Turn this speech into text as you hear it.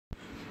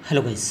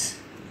Hello guys,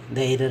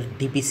 the error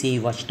DPC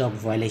Watchdog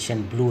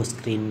Violation Blue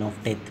Screen of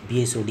Death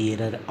BSoD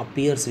error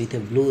appears with a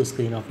blue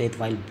screen of death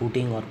while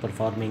booting or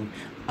performing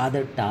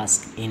other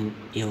tasks in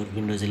your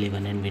Windows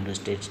 11 and Windows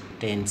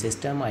 10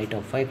 system. It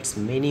affects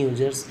many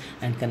users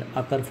and can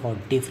occur for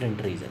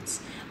different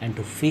reasons. And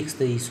to fix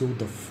the issue,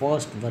 the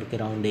first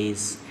workaround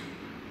is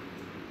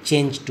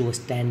change to a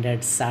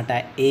standard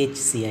SATA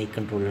HCI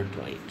controller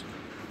droid.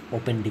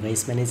 Open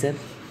Device Manager.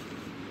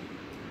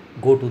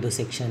 Go to the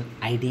section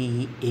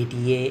IDE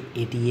ATA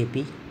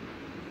ATAP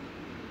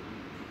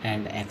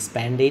and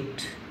expand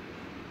it.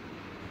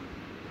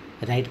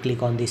 Right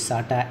click on the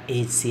SATA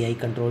HCI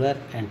controller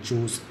and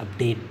choose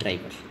update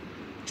driver.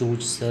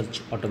 Choose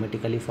search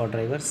automatically for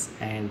drivers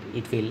and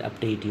it will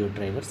update your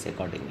drivers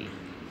accordingly.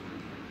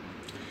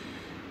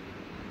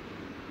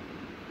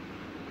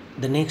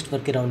 The next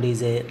workaround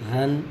is a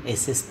run a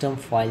system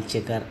file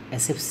checker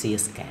SFC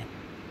scan.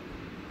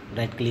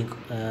 Right click,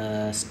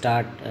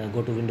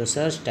 go to Windows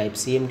search, type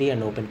CMD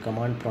and open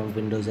command prompt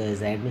Windows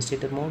as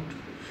administrator mode.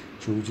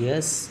 Choose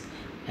yes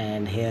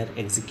and here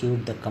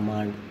execute the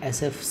command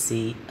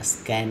SFC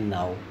scan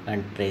now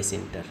and press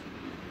enter.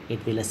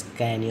 It will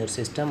scan your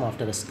system.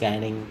 After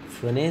scanning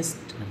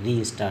finished,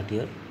 restart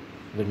your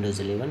Windows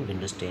 11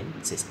 Windows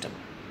 10 system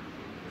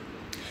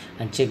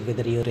and check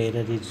whether your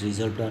error is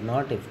resolved or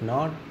not. If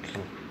not,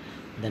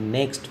 the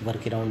next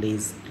workaround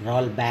is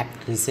roll back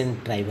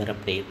recent driver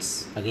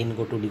updates. Again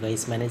go to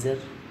Device Manager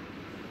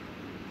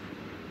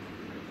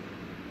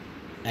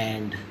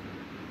and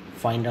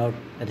find out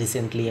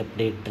recently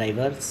update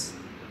drivers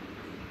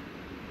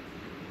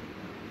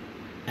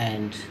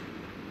and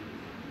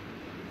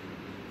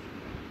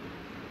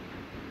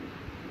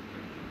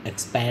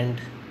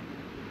expand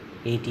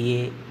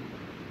ATA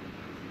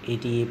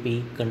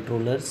ATAP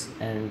controllers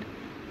and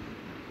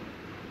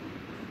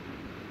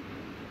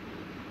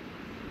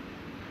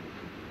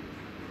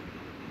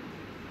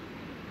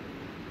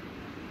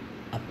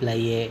apply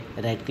a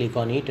right click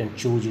on it and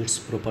choose its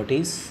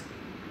properties.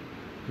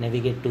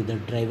 Navigate to the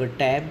driver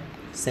tab,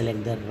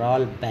 select the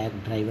roll back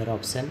driver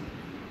option.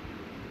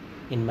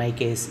 In my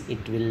case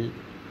it will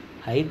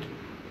hide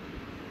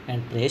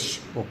and press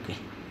OK.